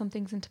just put some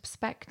things into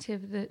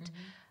perspective, that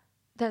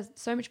there's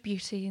so much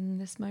beauty in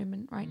this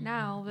moment right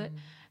now that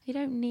you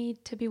don't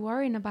need to be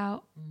worrying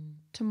about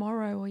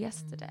tomorrow or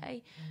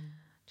yesterday.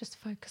 Just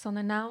focus on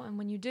the now. And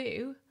when you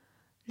do,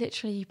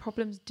 literally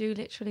problems do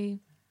literally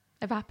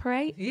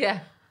evaporate.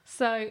 Yeah.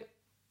 So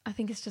I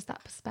think it's just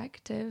that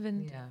perspective.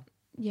 And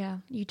yeah,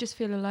 you just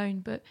feel alone.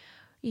 But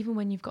even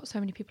when you've got so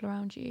many people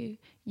around you,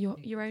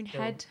 your own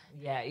head,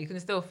 you can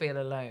still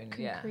feel alone.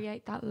 Can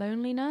create that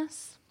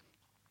loneliness.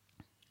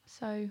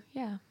 So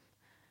yeah.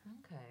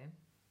 Okay.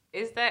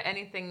 Is there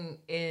anything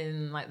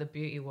in like the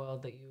beauty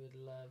world that you would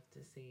love to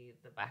see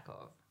the back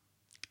of?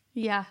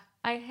 Yeah,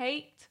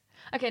 hate's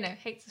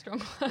a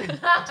strong word.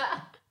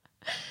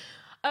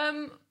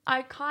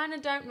 I kind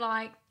of don't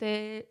like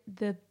the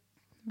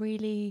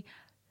really.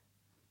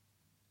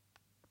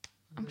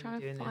 I'm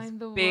trying to find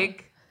the big.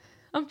 word.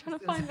 I'm trying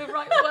to find the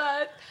right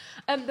word.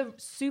 The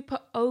super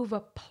over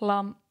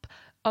plump,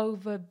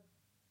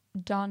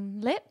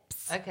 overdone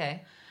lips.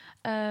 Okay.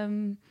 I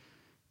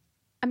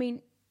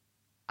mean,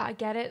 I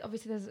get it.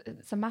 Obviously,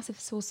 it's a massive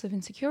source of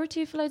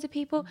insecurity for loads of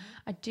people.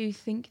 I do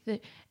think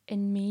that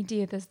in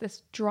media, there's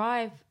this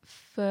drive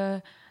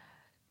for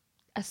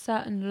a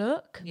certain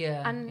look.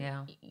 Yeah. And,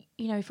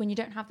 you know, when you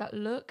don't have that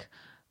look,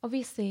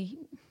 obviously,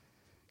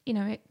 you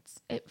know,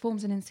 it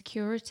forms an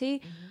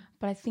insecurity.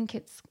 But I think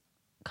it's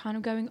kind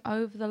of going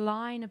over the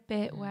line a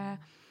bit where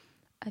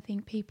I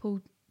think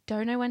people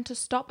don't know when to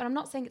stop. And I'm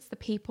not saying it's the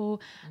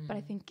people, but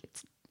I think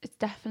it's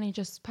definitely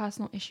just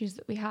personal issues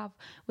that we have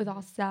with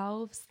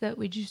ourselves, that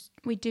we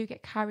do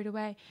get carried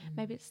away.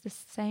 Maybe it's the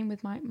same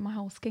with my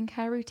whole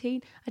skincare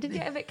routine. I did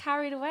get a bit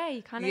carried away.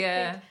 You kind of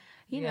think,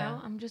 you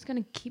know, I'm just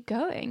going to keep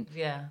going.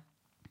 Yeah.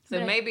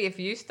 So maybe if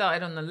you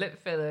started on the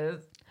lip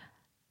fillers,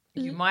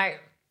 you might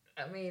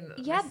I mean,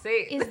 yeah, let's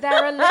see. is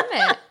there a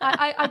limit?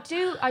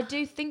 I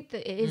do think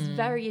that it is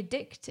very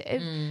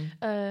addictive,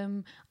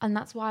 and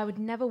that's why I would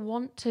never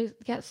want to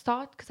get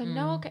started, because I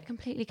know I'll get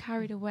completely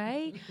carried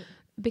away,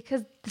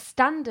 because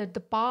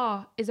the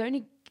bar is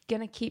only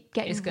gonna keep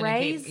getting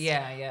raised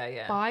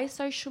by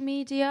social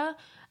media,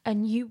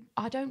 and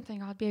I don't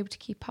think I'd be able to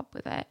keep up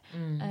with it,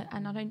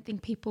 and I don't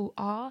think people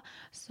are.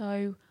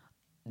 So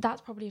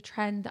that's probably a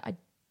trend that I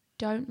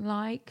don't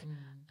like.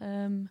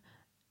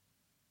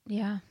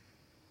 Yeah.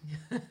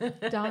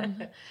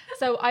 Done.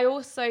 So I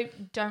also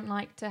don't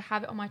like to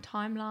have it on my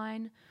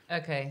timeline.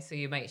 Okay, so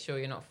you make sure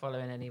you're not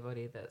following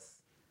anybody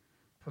that's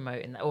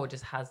promoting that or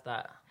just has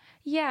that.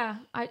 Yeah,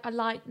 I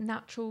like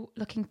natural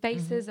looking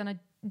faces, and I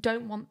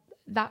don't want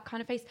that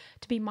kind of face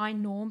to be my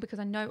norm, because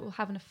I know it will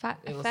have an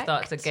effect. It will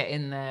start to get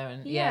in there,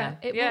 and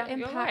it will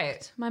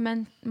impact my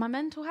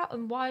mental health,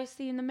 and what I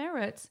see in the mirror.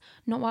 It's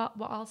not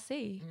what I'll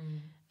see,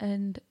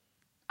 and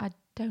I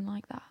don't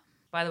like that.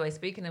 By the way,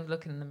 speaking of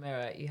looking in the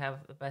mirror, you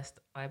have the best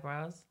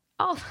eyebrows.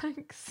 Oh,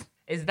 thanks.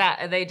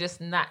 Are they just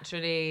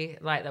naturally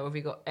like that, or have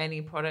you got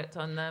any product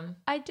on them?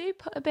 I do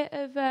put a bit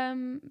of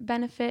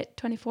Benefit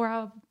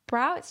 24-hour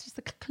brow. It's just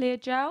a clear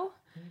gel.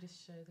 Can you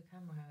just show the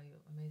camera how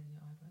amazing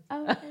your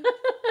eyebrows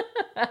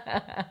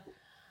are?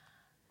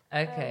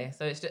 Oh, okay. Okay,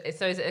 so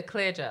is it a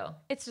clear gel?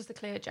 It's just a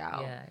clear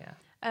gel. Yeah.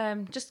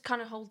 Just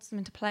kind of holds them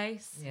into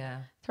place. Yeah.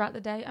 Throughout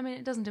the day. I mean,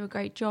 it doesn't do a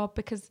great job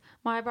because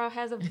my eyebrow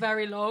hairs are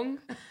very long,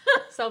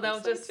 so they'll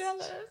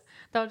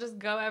just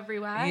go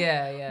everywhere.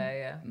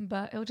 Yeah.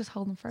 But it'll just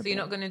hold them for a bit. So you're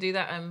not going to do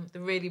that the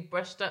really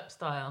brushed up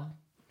style?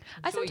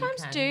 I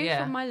sometimes do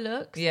for my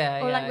looks.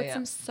 Or with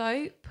some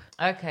soap.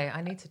 Okay,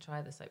 I need to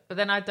try the soap. But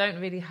then I don't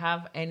really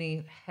have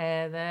any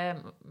hair there.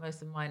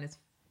 Most of mine is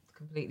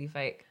completely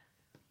fake.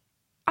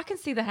 I can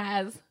see the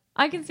hairs.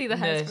 I can see the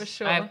hairs for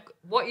sure. I've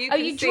probably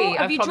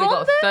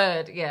got a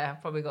third. Yeah,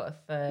 I've probably got a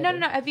third.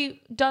 No. Have you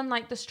done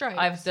like the strokes?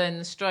 I've done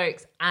the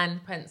strokes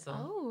and pencil.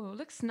 Oh,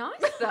 looks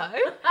nice though.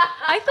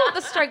 I thought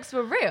the strokes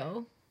were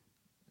real.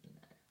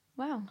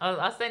 Wow.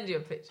 I'll send you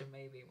a picture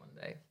maybe one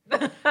day.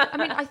 I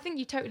mean, I think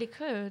you totally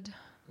could.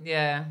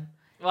 Yeah.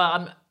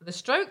 Well,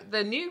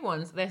 the new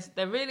ones,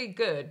 they're really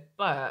good,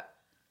 but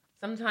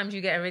sometimes you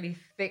get a really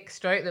thick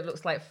stroke that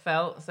looks like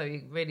felt, so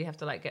you really have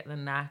to like get the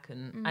knack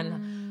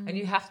and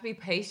you have to be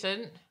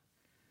patient.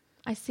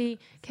 I see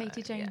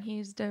Katie Jane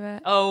Hughes do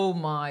it. Oh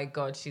my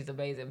God, she's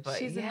amazing. But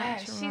she's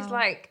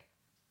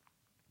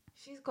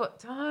got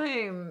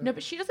time. No,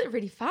 but she does it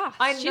really fast.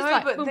 I she's know,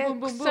 like, but boom, boom,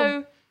 boom, so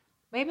boom.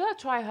 maybe I'll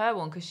try her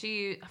one because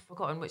I've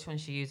forgotten which one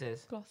she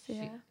uses.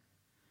 Glossier.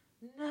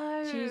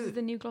 No. She uses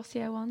the new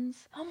Glossier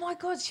ones. Oh my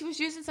God, she was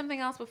using something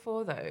else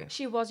before though.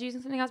 She was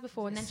using something else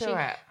before, and then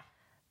Surette.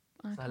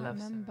 I can't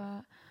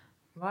remember.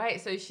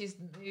 Right, so she's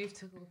moved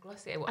to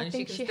Glossier, and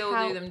she can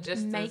still do them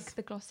just make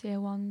the Glossier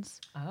ones.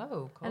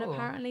 Oh, cool. And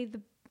apparently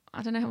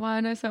I don't know why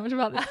I know so much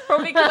about this.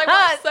 Probably because I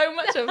watch so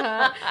much of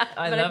her.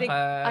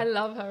 I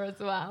love her as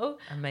well.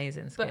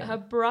 Amazing skin. But her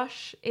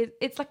brush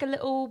it's like a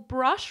little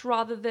brush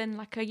rather than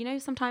like a,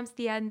 sometimes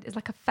the end is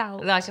like a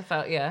felt. Like a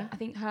felt, yeah. I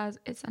think hers,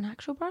 it's an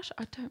actual brush.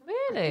 I don't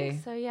really.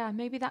 So yeah,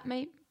 maybe that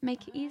may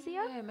make it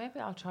easier. Yeah, maybe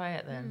I'll try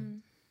it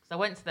then. So I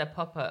went to their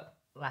pop-up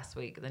last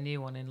week, the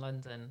new one in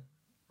London,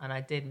 and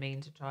I did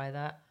mean to try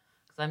that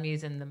because I'm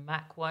using the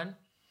MAC one.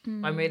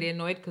 I'm really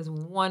annoyed because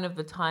one of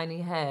the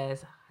tiny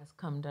hairs has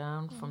come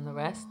down from the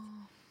rest.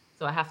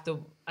 So I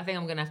think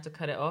I'm going to have to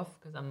cut it off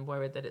because I'm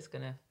worried that it's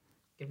going to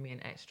give me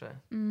an extra.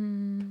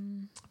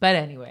 But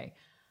anyway,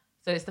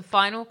 so it's the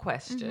final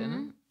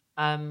question.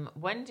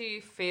 When do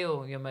you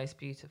feel you're most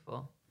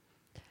beautiful?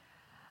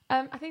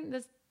 I think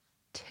there's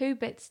two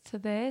bits to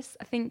this.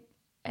 I think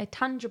a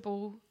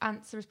tangible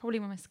answer is probably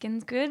when my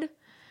skin's good.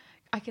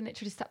 I can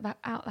literally step back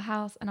out the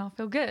house and I'll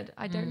feel good.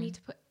 I don't need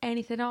to put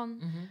anything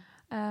on.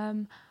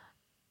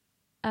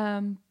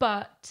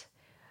 But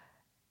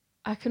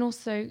I can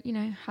also,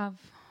 have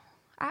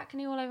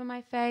acne all over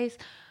my face,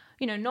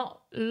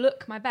 not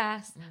look my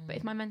best, but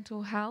if my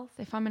mental health,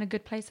 if I'm in a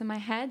good place in my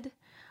head,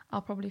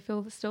 I'll probably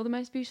feel still the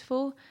most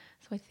beautiful.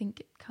 So I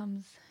think it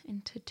comes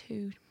into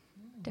two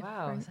different.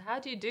 Wow. So how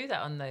do you do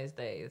that on those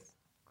days?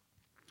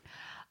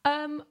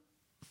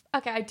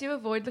 Okay, I do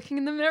avoid looking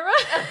in the mirror.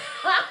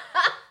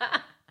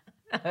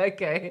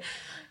 Okay.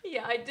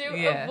 Yeah, I do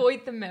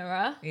avoid the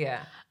mirror.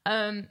 Yeah.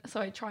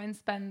 So I try and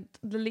spend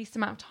the least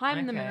amount of time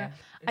in the mirror.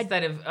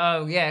 Instead of,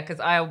 because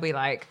I'll be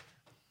like...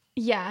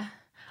 Yeah,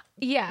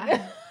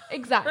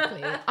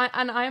 exactly.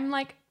 I'm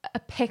like a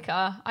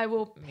picker. I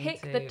will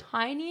pick the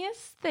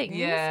tiniest things.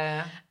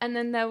 Yeah. And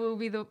then there will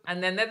be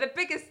And then they're the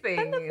biggest thing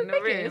in the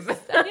room.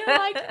 And you're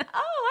like,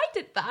 oh, I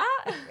did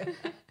that.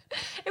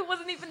 It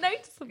wasn't even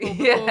noticeable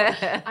before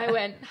I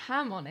went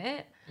ham on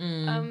it.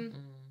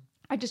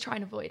 I just try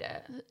and avoid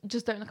it.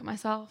 Just don't look at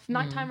myself.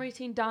 Nighttime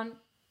routine done.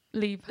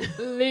 Leave.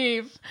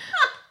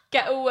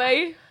 Get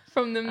away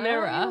from the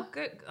mirror.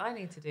 Good. I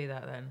need to do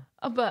that then.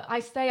 But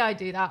I say I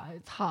do that.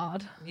 It's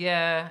hard.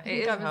 Yeah, I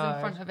think I was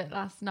in front of it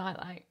last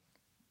night.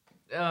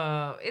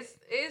 It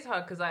is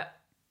hard because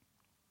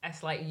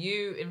it's like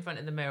you in front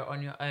of the mirror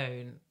on your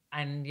own.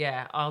 And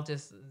yeah, I'll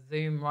just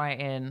zoom right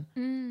in.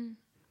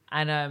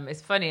 And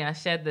it's funny, I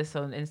shared this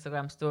on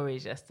Instagram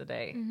stories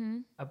yesterday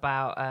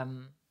about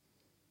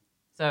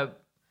so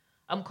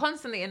I'm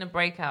constantly in a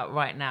breakout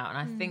right now, and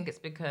I think it's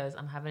because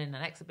I'm having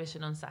an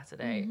exhibition on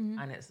Saturday,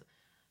 and it's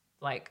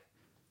like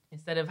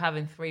instead of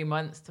having 3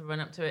 months to run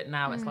up to it,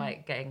 now it's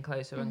like getting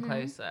closer and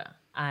closer.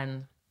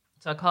 And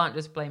so I can't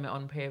just blame it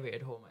on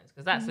period hormones,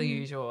 because that's the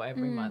usual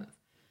every month.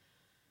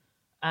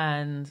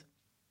 And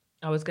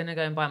I was going to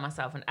go and buy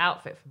myself an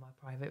outfit for my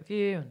private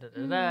view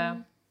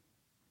and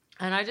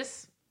and I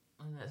just,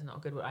 that's not a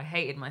good word, I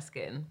hated my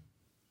skin.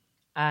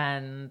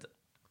 And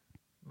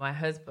my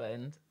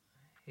husband,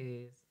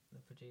 who's the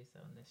producer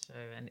on this show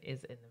and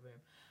is in the room,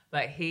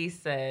 but he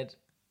said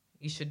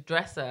you should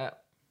dress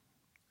up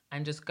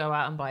and just go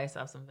out and buy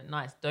yourself something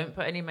nice. Don't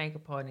put any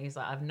makeup on. He's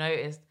like, I've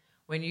noticed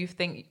when you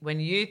think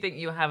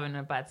you're having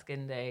a bad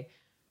skin day,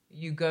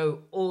 you go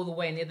all the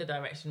way in the other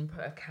direction,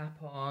 put a cap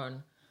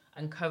on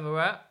and cover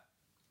up.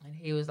 And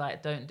he was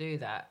like, don't do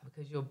that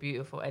because you're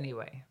beautiful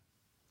anyway.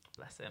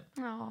 Bless him.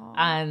 Aww.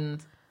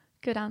 And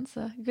good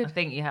answer. Good. I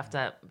think you have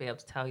to be able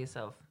to tell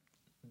yourself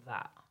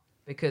that,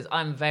 because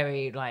I'm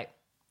very like,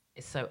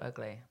 it's so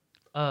ugly.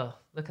 Oh,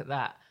 look at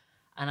that.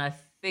 And I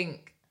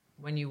think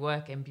when you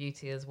work in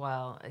beauty as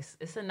well,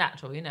 it's a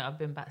natural, you know, I've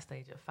been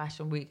backstage at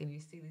Fashion Week and you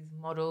see these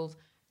models,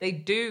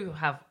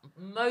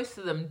 most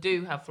of them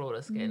do have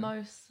flawless skin.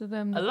 Most of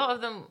them. A lot of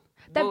them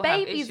they're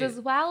babies as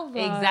well, though.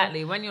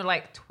 Exactly. When you're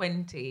like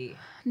 20,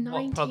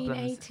 19,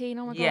 18,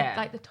 oh my God.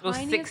 Like the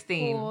tiniest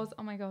 16. Pores.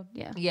 Oh my God,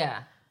 yeah.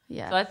 Yeah.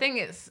 Yeah. So I think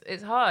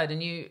it's hard,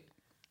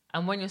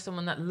 and when you're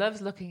someone that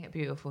loves looking at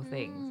beautiful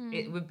things,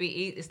 it would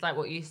be, it's like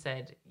what you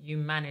said, you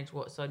manage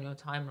what's on your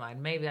timeline.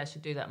 Maybe I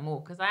should do that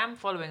more, because I am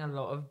following a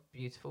lot of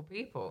beautiful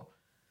people.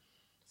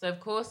 So of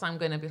course I'm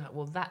going to be like,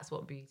 well, that's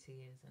what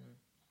beauty is.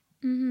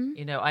 And,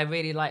 you know, I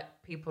really like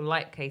people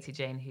like Katie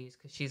Jane Hughes,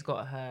 because she's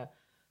got her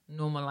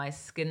normalized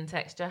skin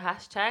texture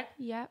hashtag.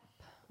 Yep.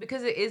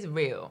 Because it is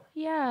real.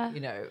 Yeah. You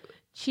know.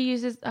 She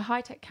uses a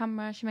high-tech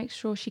camera. She makes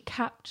sure she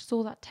captures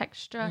all that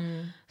texture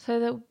so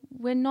that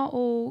we're not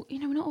all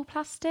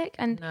plastic.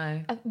 And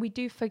we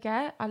do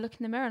forget. I look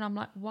in the mirror and I'm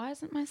like, why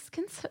isn't my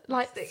skin super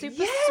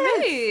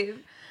smooth?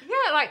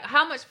 Yeah, like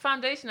how much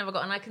foundation have I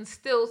got? And I can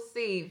still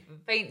see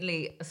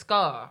faintly a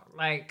scar.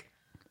 Like,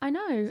 I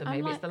know. So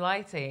maybe it's the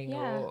lighting.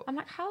 Yeah. Or... I'm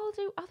like, how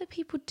do other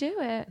people do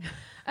it?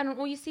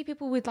 Or you see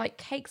people with like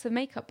cakes of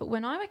makeup. But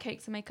when I wear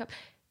cakes of makeup,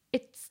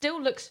 it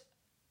still looks...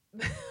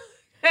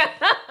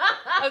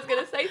 I was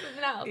gonna say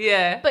something else.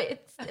 Yeah, but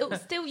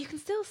it's still, you can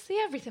still see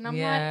everything. I'm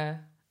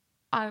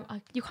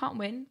like, you can't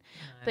win. No.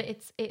 But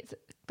it's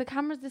the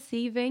camera's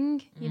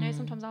deceiving. You know,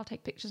 sometimes I'll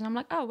take pictures and I'm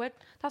like, oh, where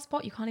that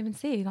spot you can't even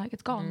see, like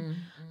it's gone.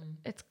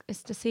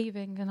 It's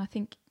deceiving, and I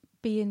think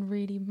being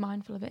really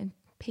mindful of it and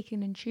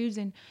picking and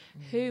choosing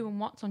who and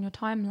what's on your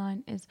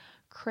timeline is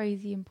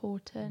crazy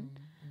important.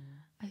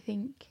 I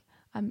think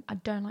I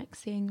don't like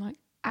seeing like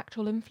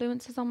actual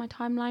influencers on my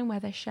timeline where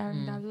they're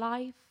sharing their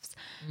lives,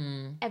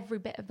 every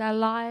bit of their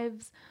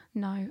lives.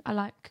 No, I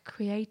like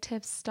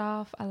creative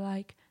stuff. I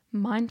like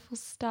mindful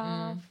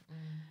stuff,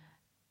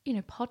 you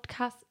know,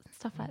 podcasts and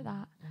stuff like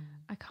that.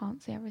 I can't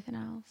see everything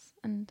else.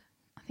 And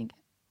I think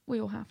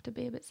we all have to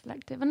be a bit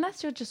selective,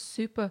 unless you're just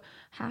super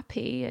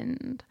happy.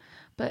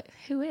 But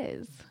who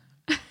is?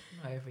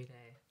 Not every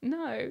day.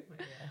 No.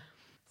 But yeah.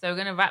 So we're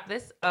going to wrap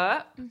this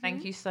up.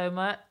 Thank you so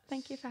much.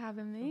 Thank you for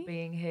having me. For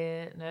being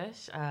here,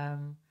 Nush.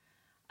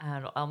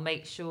 And I'll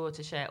make sure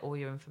to share all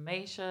your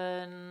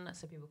information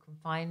so people can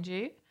find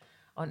you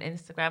on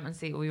Instagram and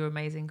see all your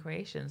amazing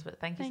creations. But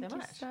thank you so much.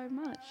 Thank you so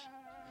much.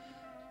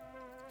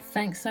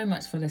 Thanks so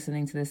much for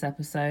listening to this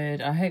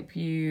episode. I hope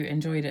you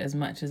enjoyed it as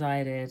much as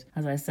I did.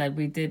 As I said,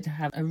 we did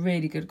have a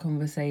really good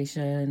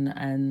conversation,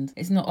 and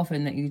it's not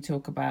often that you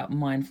talk about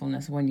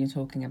mindfulness when you're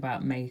talking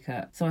about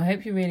makeup. So I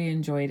hope you really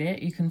enjoyed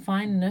it. You can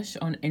find Nush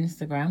on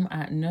Instagram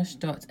at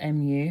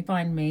nush.mu.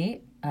 Find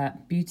me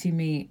at Beauty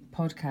Me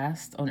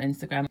Podcast on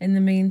Instagram. In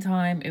the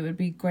meantime, it would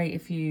be great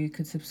if you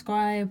could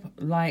subscribe,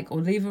 like,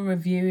 or leave a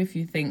review if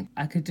you think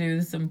I could do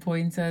with some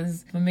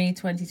pointers. For me,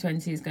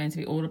 2020 is going to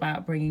be all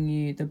about bringing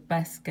you the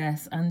best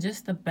guests and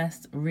just the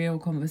best real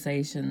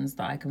conversations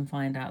that I can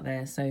find out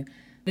there. So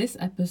this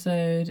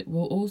episode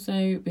will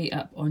also be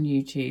up on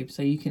YouTube,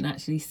 so you can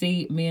actually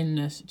see me and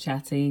Nush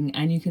chatting,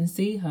 and you can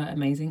see her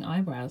amazing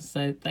eyebrows.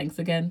 So thanks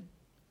again.